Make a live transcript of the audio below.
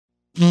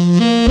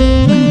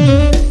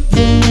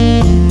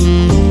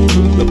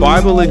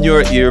Bible in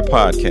Your Ear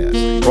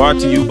podcast, brought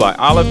to you by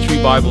Olive Tree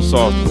Bible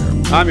Software.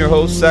 I'm your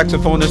host,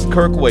 saxophonist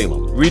Kirk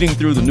Whalum, reading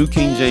through the New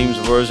King James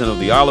Version of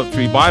the Olive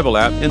Tree Bible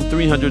app in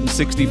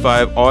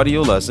 365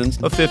 audio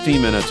lessons of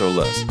 15 minutes or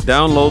less.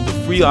 Download the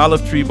free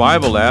Olive Tree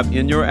Bible app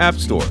in your app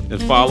store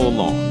and follow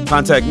along.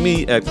 Contact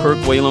me at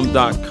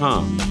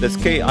kirkwhalum.com. That's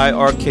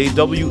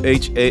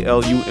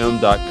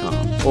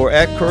KIRKWHALUM.com. Or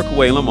at Kirk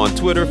Whalum on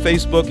Twitter,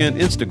 Facebook, and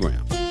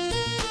Instagram.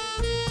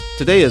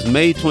 Today is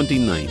May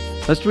 29th.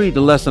 Let's read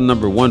the lesson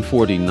number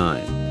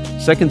 149.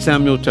 2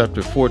 Samuel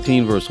chapter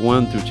 14, verse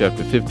 1 through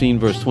chapter 15,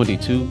 verse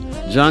 22,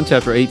 John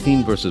chapter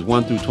 18, verses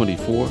 1 through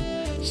 24,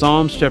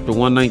 Psalms chapter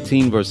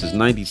 119, verses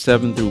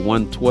 97 through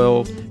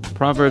 112,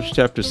 Proverbs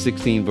chapter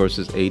 16,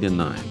 verses 8 and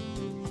 9.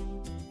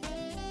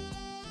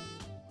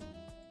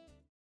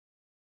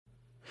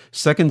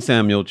 2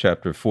 Samuel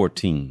chapter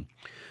 14.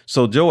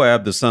 So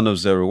Joab, the son of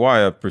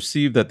Zeruiah,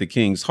 perceived that the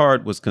king's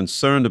heart was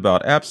concerned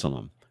about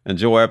Absalom. And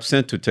Joab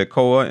sent to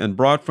Tekoa and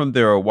brought from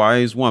there a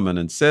wise woman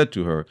and said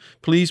to her,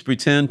 "Please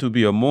pretend to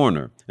be a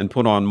mourner and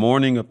put on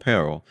mourning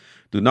apparel.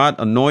 Do not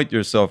anoint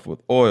yourself with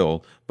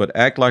oil, but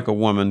act like a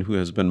woman who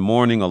has been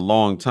mourning a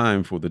long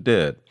time for the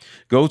dead.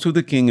 Go to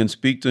the king and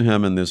speak to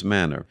him in this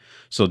manner."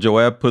 So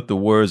Joab put the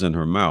words in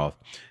her mouth.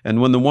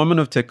 And when the woman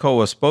of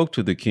Tekoa spoke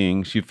to the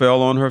king, she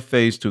fell on her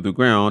face to the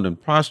ground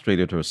and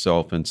prostrated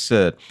herself and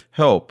said,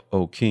 "Help,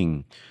 O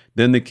king."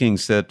 Then the king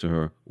said to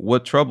her,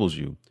 "What troubles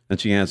you?" And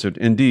she answered,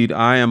 "Indeed,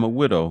 I am a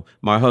widow.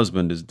 My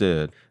husband is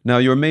dead. Now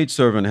your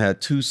maidservant had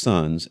 2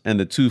 sons, and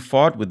the 2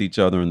 fought with each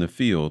other in the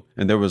field,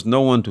 and there was no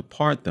one to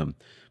part them.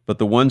 But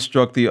the one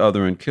struck the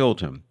other and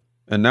killed him.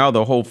 And now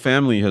the whole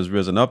family has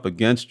risen up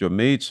against your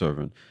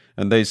maidservant.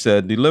 And they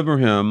said, 'Deliver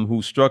him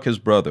who struck his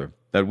brother,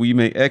 that we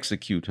may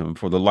execute him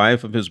for the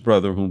life of his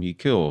brother whom he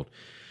killed.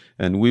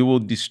 And we will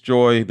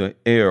destroy the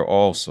heir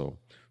also.'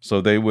 So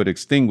they would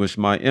extinguish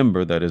my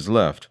ember that is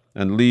left,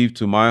 and leave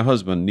to my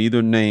husband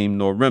neither name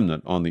nor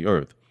remnant on the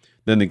earth."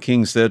 Then the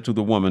king said to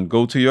the woman,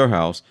 "Go to your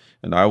house,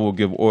 and I will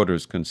give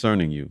orders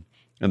concerning you."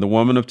 And the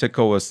woman of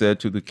Tekoa said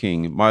to the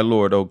king, "My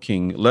lord, O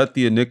king, let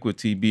the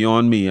iniquity be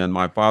on me and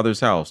my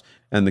father's house,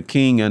 and the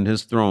king and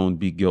his throne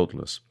be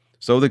guiltless."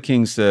 So the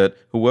king said,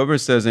 "Whoever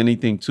says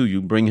anything to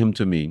you, bring him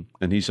to me,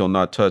 and he shall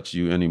not touch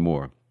you any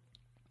more."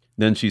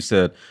 Then she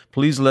said,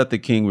 "Please let the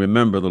king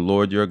remember the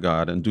Lord your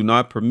God, and do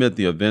not permit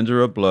the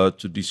avenger of blood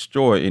to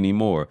destroy any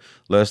more,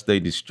 lest they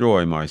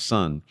destroy my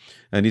son."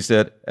 And he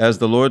said, "As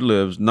the Lord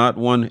lives, not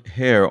one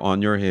hair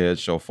on your head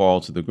shall fall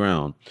to the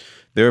ground."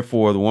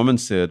 Therefore the woman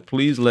said,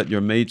 "Please let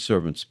your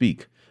maidservant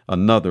speak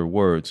another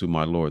word to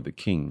my lord the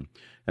king."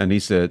 And he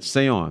said,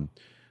 "Say on."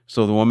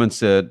 So the woman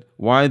said,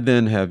 "Why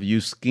then have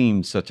you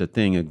schemed such a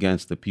thing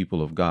against the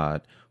people of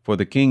God? For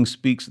the king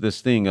speaks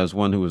this thing as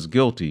one who is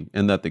guilty,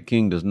 and that the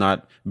king does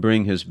not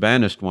bring his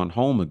banished one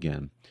home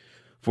again.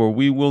 For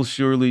we will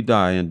surely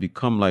die and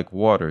become like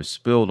water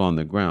spilled on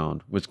the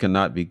ground, which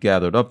cannot be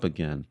gathered up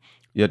again.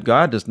 Yet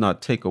God does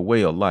not take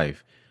away a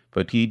life,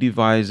 but he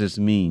devises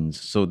means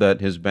so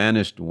that his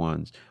banished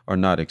ones are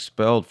not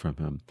expelled from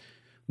him.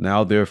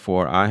 Now,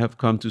 therefore, I have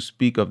come to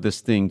speak of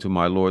this thing to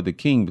my lord the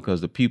king, because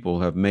the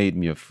people have made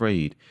me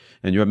afraid."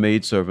 And your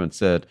maidservant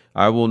said,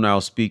 "I will now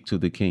speak to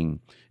the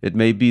king. It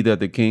may be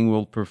that the king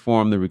will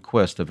perform the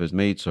request of his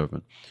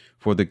maidservant.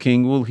 For the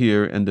king will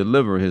hear and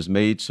deliver his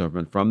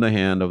maidservant from the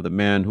hand of the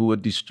man who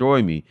would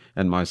destroy me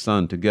and my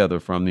son together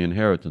from the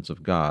inheritance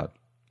of God."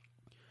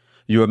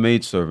 Your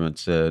maidservant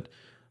said,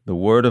 "The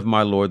word of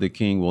my lord the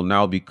king will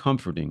now be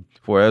comforting,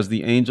 for as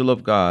the angel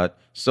of God,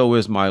 so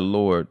is my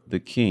lord the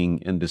king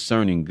in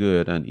discerning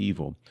good and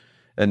evil.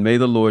 And may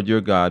the Lord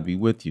your God be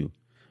with you."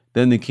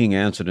 Then the king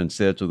answered and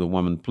said to the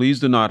woman,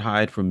 "Please do not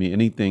hide from me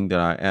anything that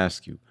I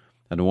ask you."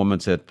 And the woman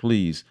said,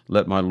 "Please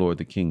let my lord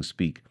the king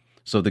speak."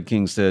 So the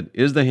king said,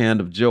 "Is the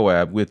hand of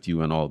Joab with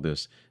you in all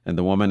this?" And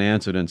the woman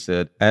answered and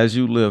said, "As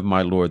you live,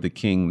 my lord the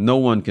king, no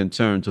one can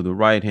turn to the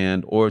right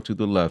hand or to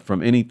the left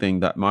from anything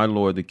that my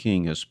lord the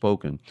king has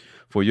spoken.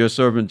 For your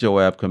servant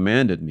Joab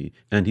commanded me,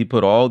 and he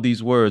put all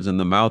these words in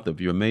the mouth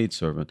of your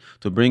maidservant.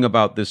 To bring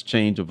about this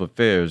change of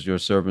affairs, your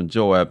servant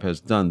Joab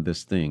has done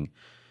this thing.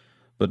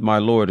 But my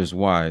lord is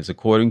wise,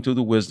 according to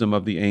the wisdom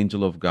of the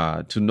angel of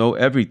God, to know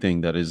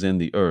everything that is in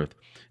the earth."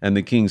 And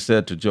the king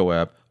said to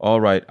Joab, "All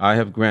right, I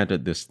have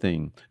granted this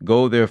thing.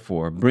 Go,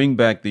 therefore, bring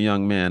back the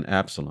young man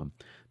Absalom."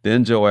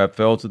 Then Joab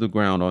fell to the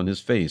ground on his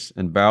face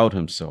and bowed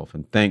himself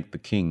and thanked the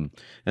king.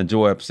 And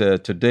Joab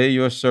said, "Today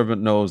your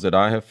servant knows that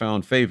I have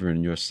found favor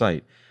in your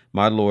sight,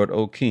 my lord,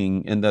 O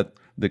king, and that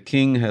the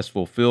king has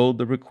fulfilled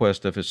the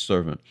request of his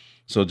servant."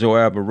 So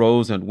Joab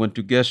arose and went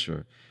to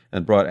Geshur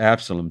and brought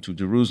Absalom to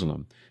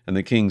Jerusalem. And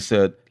the king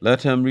said,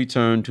 "Let him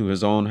return to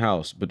his own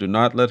house, but do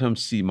not let him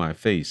see my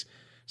face."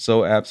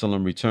 So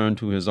Absalom returned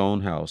to his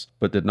own house,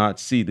 but did not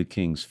see the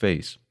king's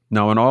face.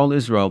 Now in all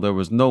Israel there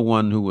was no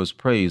one who was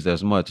praised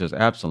as much as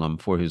Absalom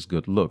for his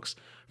good looks.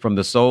 From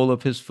the sole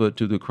of his foot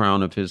to the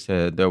crown of his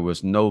head there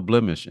was no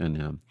blemish in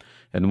him.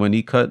 And when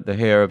he cut the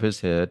hair of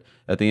his head,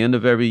 at the end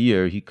of every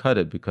year he cut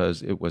it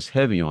because it was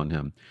heavy on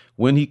him.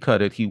 When he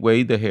cut it, he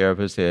weighed the hair of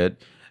his head,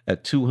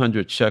 at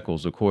 200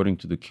 shekels according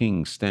to the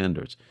king's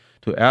standards.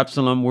 To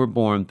Absalom were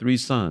born 3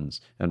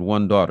 sons and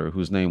 1 daughter,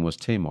 whose name was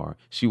Tamar.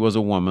 She was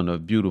a woman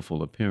of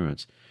beautiful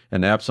appearance.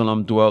 And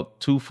Absalom dwelt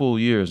 2 full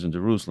years in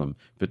Jerusalem,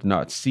 but did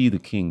not see the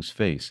king's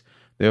face.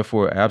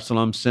 Therefore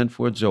Absalom sent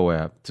for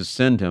Joab to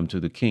send him to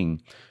the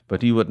king,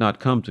 but he would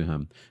not come to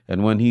him.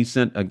 And when he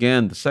sent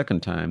again the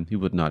second time, he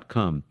would not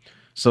come.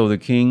 So the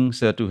king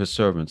said to his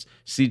servants,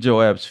 See,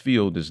 Joab's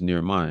field is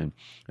near mine,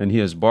 and he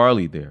has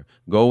barley there.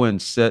 Go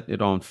and set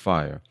it on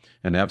fire.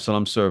 And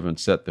Absalom's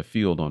servants set the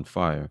field on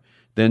fire.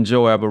 Then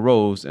Joab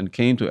arose and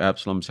came to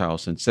Absalom's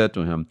house and said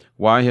to him,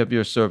 Why have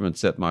your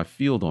servants set my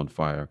field on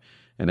fire?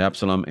 And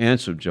Absalom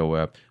answered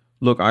Joab,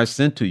 Look, I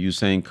sent to you,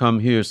 saying,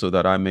 Come here, so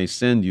that I may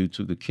send you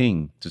to the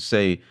king, to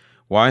say,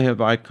 Why have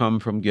I come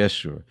from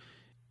Geshur?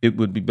 It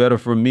would be better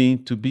for me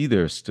to be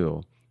there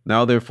still.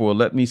 Now therefore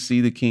let me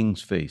see the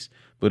king's face.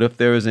 But if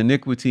there is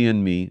iniquity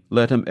in me,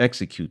 let him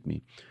execute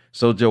me.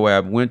 So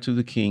Joab went to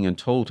the king and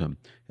told him.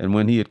 And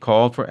when he had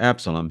called for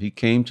Absalom, he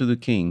came to the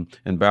king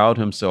and bowed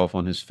himself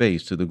on his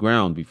face to the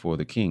ground before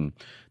the king.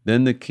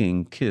 Then the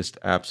king kissed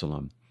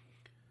Absalom.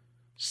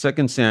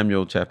 2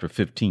 Samuel chapter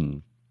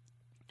 15.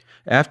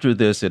 After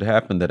this it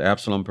happened that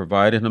Absalom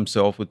provided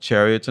himself with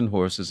chariots and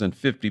horses and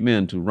 50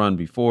 men to run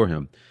before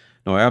him.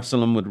 Now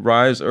Absalom would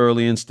rise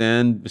early and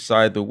stand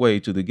beside the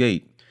way to the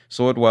gate.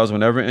 So it was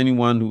whenever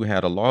anyone who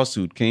had a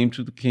lawsuit came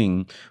to the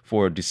king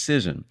for a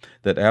decision,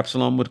 that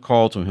Absalom would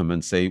call to him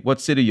and say, What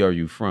city are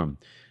you from?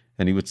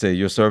 And he would say,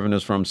 Your servant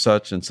is from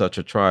such and such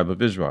a tribe of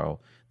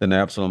Israel. Then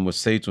Absalom would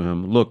say to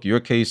him, Look,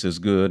 your case is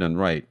good and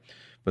right,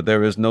 but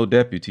there is no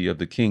deputy of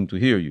the king to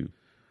hear you.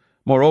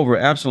 Moreover,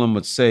 Absalom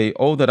would say,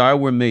 Oh, that I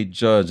were made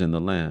judge in the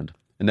land,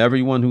 and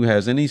everyone who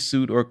has any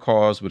suit or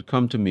cause would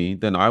come to me,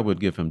 then I would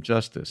give him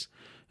justice.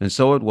 And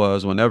so it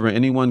was, whenever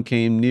anyone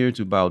came near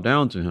to bow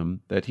down to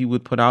him, that he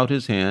would put out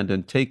his hand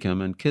and take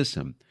him and kiss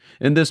him.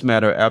 In this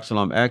matter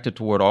Absalom acted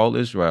toward all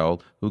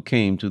Israel who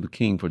came to the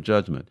king for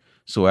judgment.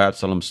 So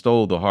Absalom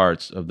stole the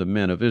hearts of the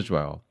men of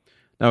Israel.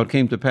 Now it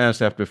came to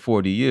pass after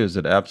 40 years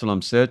that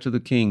Absalom said to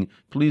the king,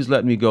 Please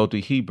let me go to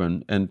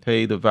Hebron and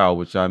pay the vow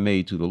which I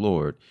made to the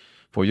Lord.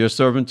 For your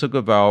servant took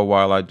a vow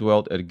while I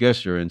dwelt at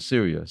Geshur in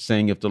Syria,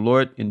 saying, If the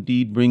Lord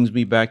indeed brings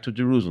me back to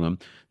Jerusalem,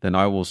 then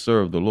I will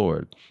serve the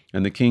Lord.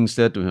 And the king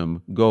said to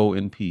him, Go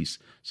in peace.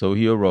 So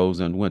he arose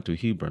and went to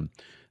Hebron.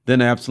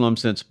 Then Absalom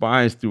sent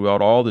spies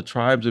throughout all the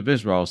tribes of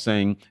Israel,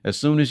 saying, As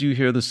soon as you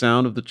hear the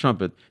sound of the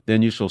trumpet,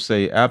 then you shall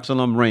say,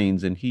 Absalom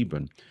reigns in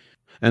Hebron.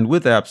 And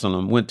with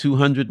Absalom went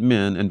 200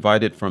 men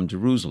invited from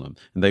Jerusalem,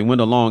 and they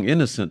went along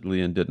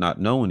innocently and did not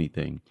know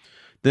anything.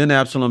 Then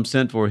Absalom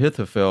sent for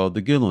Ahithophel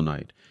the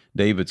Gilonite,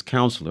 David's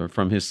counselor,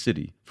 from his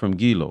city, from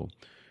Gilo,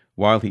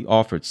 while he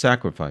offered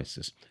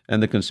sacrifices.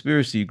 And the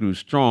conspiracy grew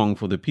strong,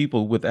 for the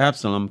people with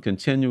Absalom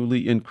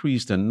continually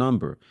increased in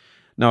number.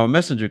 Now a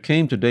messenger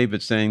came to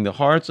David, saying, The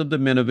hearts of the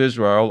men of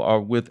Israel are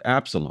with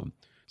Absalom.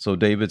 So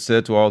David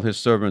said to all his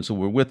servants who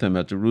were with him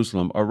at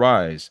Jerusalem,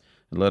 Arise,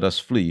 and let us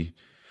flee,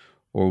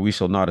 or we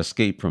shall not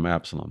escape from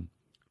Absalom.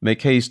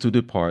 Make haste to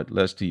depart,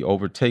 lest he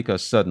overtake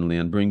us suddenly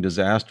and bring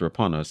disaster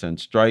upon us, and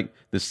strike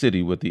the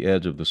city with the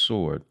edge of the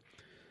sword.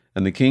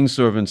 And the king's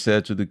servants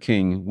said to the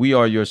king, We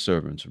are your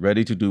servants,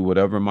 ready to do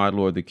whatever my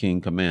lord the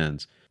king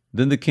commands.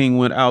 Then the king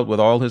went out with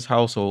all his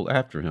household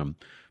after him.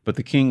 But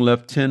the king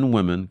left 10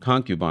 women,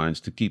 concubines,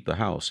 to keep the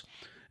house.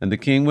 And the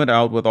king went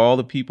out with all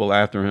the people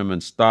after him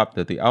and stopped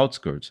at the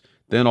outskirts.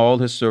 Then all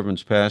his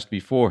servants passed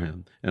before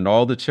him, and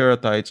all the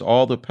Cherethites,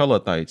 all the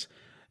Pelethites,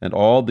 and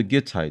all the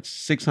Gittites,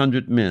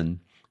 600 men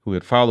who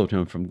had followed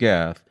him from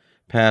Gath,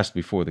 passed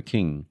before the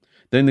king.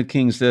 Then the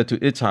king said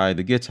to Ittai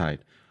the Gittite,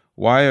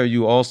 Why are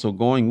you also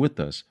going with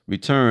us?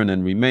 Return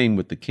and remain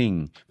with the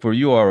king, for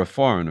you are a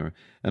foreigner,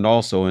 and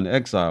also an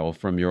exile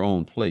from your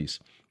own place.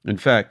 In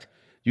fact,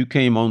 you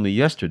came only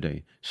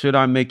yesterday. Should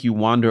I make you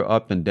wander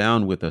up and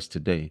down with us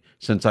today,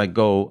 since I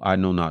go I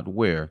know not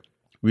where?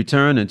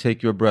 Return and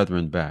take your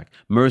brethren back.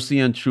 Mercy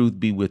and truth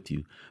be with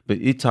you.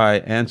 But Ittai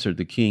answered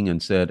the king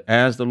and said,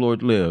 As the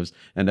Lord lives,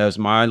 and as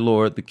my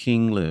lord the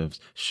king lives,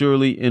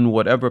 surely in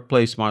whatever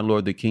place my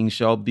lord the king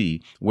shall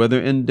be,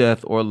 whether in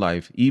death or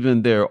life,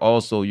 even there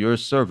also your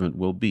servant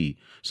will be.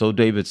 So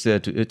David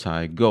said to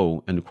Ittai,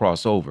 Go and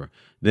cross over.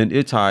 Then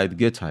Ittai the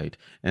Gittite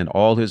and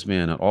all his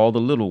men and all the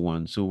little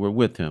ones who were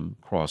with him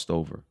crossed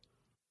over.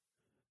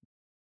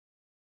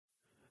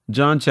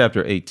 John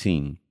chapter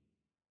 18.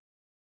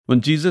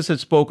 When Jesus had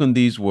spoken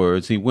these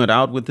words, he went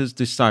out with his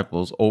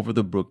disciples over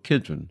the brook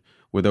Kidron,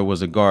 where there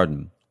was a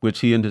garden,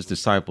 which he and his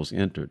disciples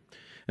entered.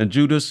 And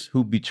Judas,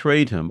 who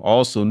betrayed him,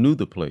 also knew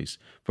the place,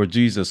 for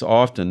Jesus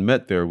often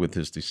met there with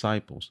his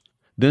disciples.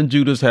 Then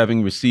Judas,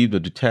 having received a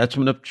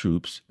detachment of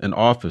troops and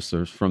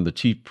officers from the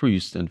chief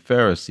priests and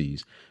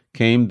Pharisees,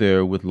 came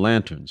there with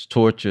lanterns,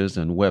 torches,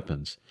 and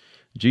weapons.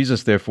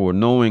 Jesus, therefore,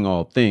 knowing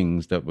all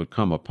things that would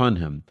come upon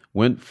him,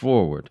 went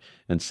forward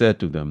and said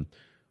to them,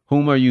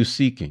 Whom are you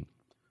seeking?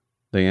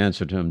 They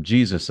answered him,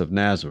 Jesus of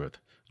Nazareth.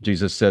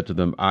 Jesus said to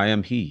them, I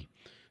am he.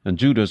 And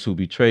Judas, who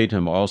betrayed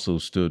him, also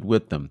stood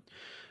with them.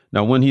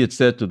 Now when he had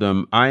said to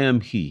them, I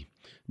am he,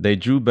 They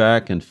drew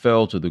back and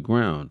fell to the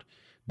ground.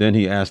 Then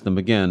he asked them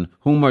again,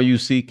 "Whom are you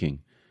seeking?"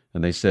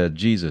 And they said,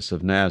 "Jesus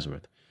of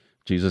Nazareth."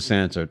 Jesus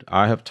answered,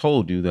 "I have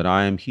told you that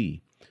I am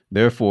he.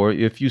 Therefore,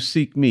 if you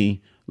seek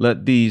me,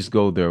 let these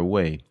go their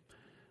way,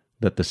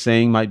 that the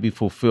saying might be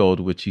fulfilled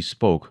which he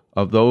spoke,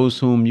 Of those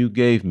whom you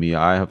gave me,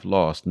 I have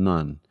lost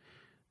none."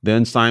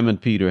 Then Simon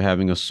Peter,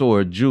 having a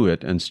sword, drew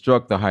it and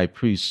struck the high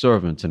priest's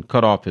servant and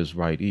cut off his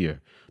right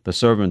ear. The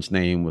servant's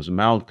name was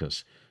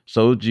Malchus.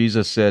 So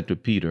Jesus said to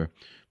Peter,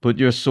 "Put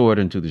your sword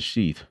into the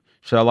sheath.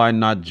 Shall I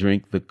not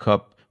drink the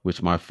cup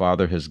which my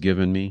Father has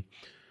given me?"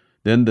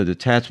 Then the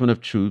detachment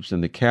of troops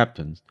and the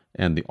captains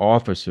and the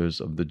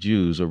officers of the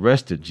Jews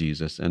arrested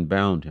Jesus and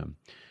bound him.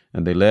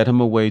 And they led him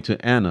away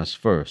to Annas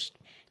first,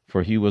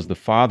 for he was the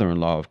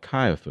father-in-law of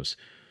Caiaphas,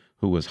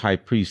 who was high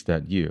priest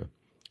that year.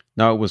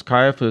 Now it was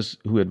Caiaphas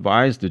who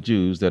advised the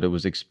Jews that it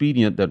was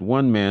expedient that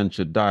one man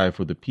should die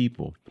for the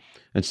people.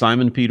 And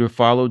Simon Peter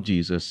followed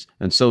Jesus,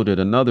 and so did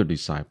another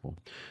disciple.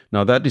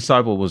 Now that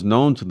disciple was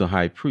known to the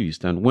high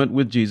priest, and went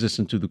with Jesus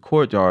into the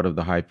courtyard of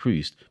the high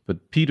priest.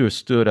 But Peter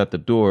stood at the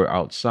door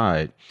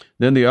outside.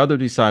 Then the other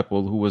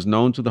disciple, who was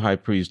known to the high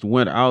priest,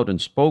 went out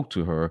and spoke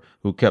to her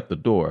who kept the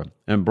door,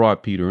 and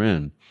brought Peter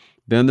in.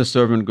 Then the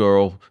servant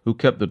girl who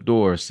kept the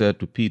door said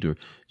to Peter,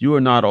 "You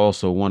are not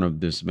also one of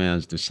this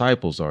man's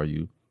disciples, are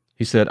you?"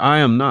 He said, "I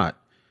am not."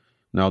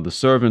 Now the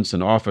servants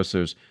and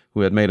officers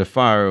who had made a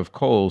fire of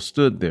coals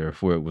stood there,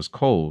 for it was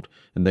cold,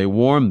 and they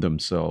warmed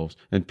themselves,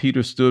 and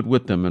Peter stood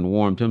with them and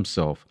warmed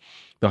himself.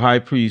 The high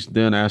priest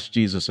then asked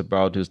Jesus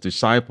about his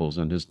disciples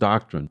and his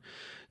doctrine.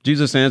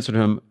 Jesus answered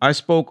him, "I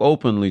spoke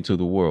openly to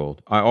the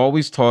world. I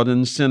always taught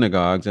in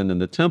synagogues and in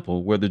the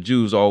temple, where the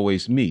Jews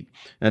always meet,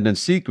 and in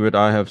secret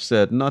I have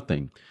said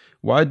nothing.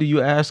 Why do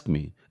you ask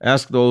me?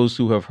 Ask those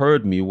who have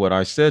heard me what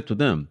I said to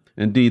them.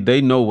 Indeed,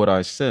 they know what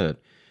I said."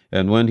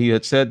 And when he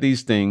had said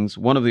these things,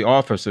 one of the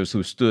officers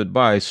who stood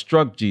by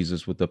struck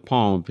Jesus with the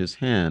palm of his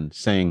hand,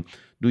 saying,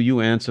 "Do you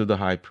answer the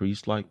high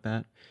priest like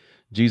that?"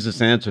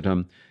 Jesus answered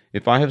him,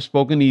 "If I have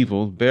spoken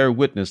evil, bear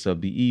witness of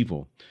the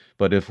evil.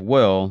 But if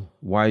well,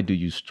 why do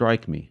you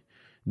strike me?"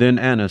 Then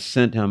Annas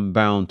sent him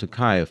bound to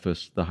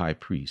Caiaphas the high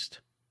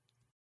priest.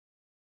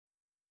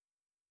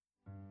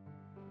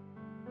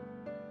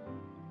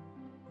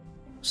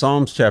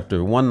 Psalms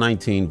chapter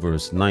 119,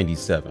 verse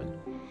 97.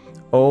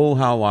 Oh,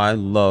 how I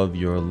love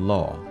your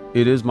law.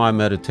 It is my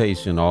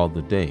meditation all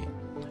the day.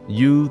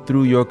 You,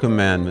 through your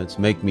commandments,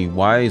 make me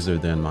wiser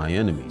than my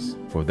enemies,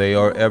 for they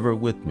are ever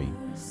with me.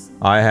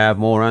 I have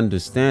more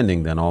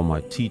understanding than all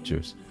my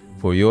teachers,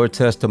 for your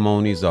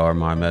testimonies are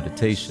my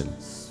meditation.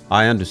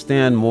 I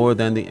understand more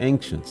than the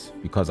ancients,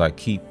 because I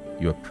keep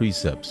your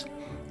precepts.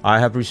 I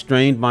have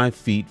restrained my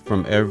feet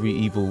from every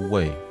evil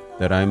way,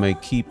 that I may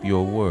keep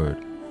your word.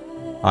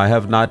 I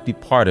have not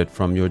departed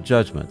from your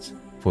judgments,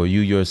 for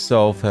you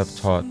yourself have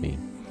taught me.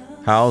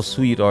 How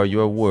sweet are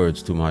your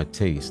words to my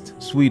taste,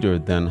 sweeter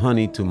than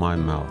honey to my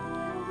mouth.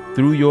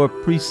 Through your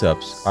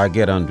precepts I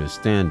get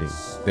understanding,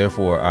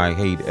 therefore I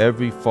hate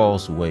every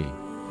false way.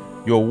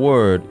 Your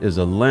word is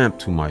a lamp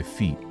to my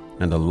feet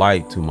and a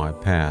light to my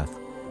path.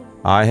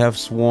 I have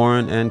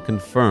sworn and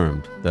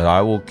confirmed that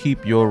I will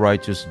keep your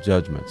righteous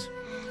judgments.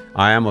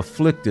 I am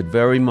afflicted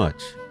very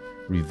much.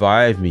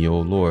 Revive me, O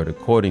Lord,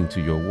 according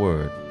to your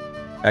word.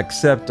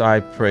 Accept, I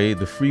pray,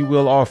 the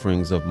freewill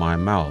offerings of my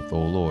mouth, O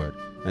Lord,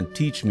 and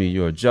teach me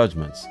your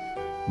judgments.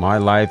 My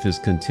life is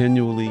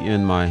continually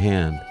in my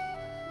hand,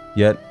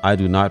 yet I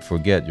do not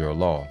forget your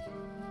law.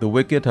 The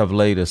wicked have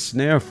laid a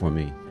snare for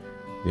me,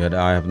 yet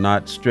I have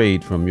not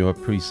strayed from your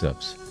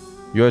precepts.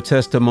 Your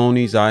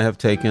testimonies I have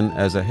taken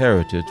as a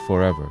heritage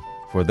forever,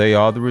 for they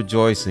are the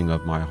rejoicing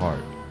of my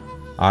heart.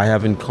 I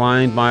have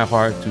inclined my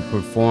heart to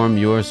perform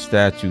your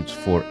statutes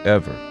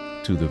forever,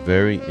 to the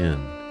very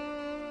end.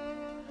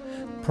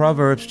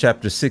 Proverbs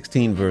chapter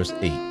 16, verse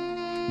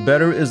 8.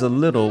 Better is a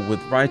little with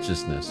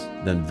righteousness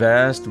than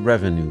vast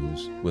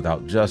revenues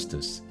without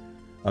justice.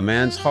 A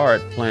man's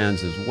heart plans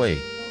his way,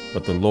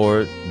 but the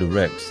Lord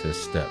directs his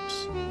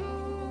steps.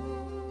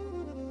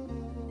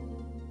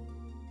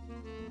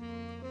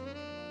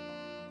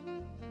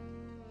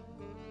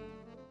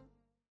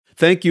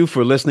 Thank you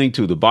for listening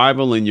to the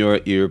Bible in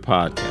Your Ear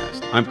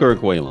podcast. I'm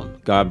Kirk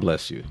Whalum. God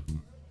bless you.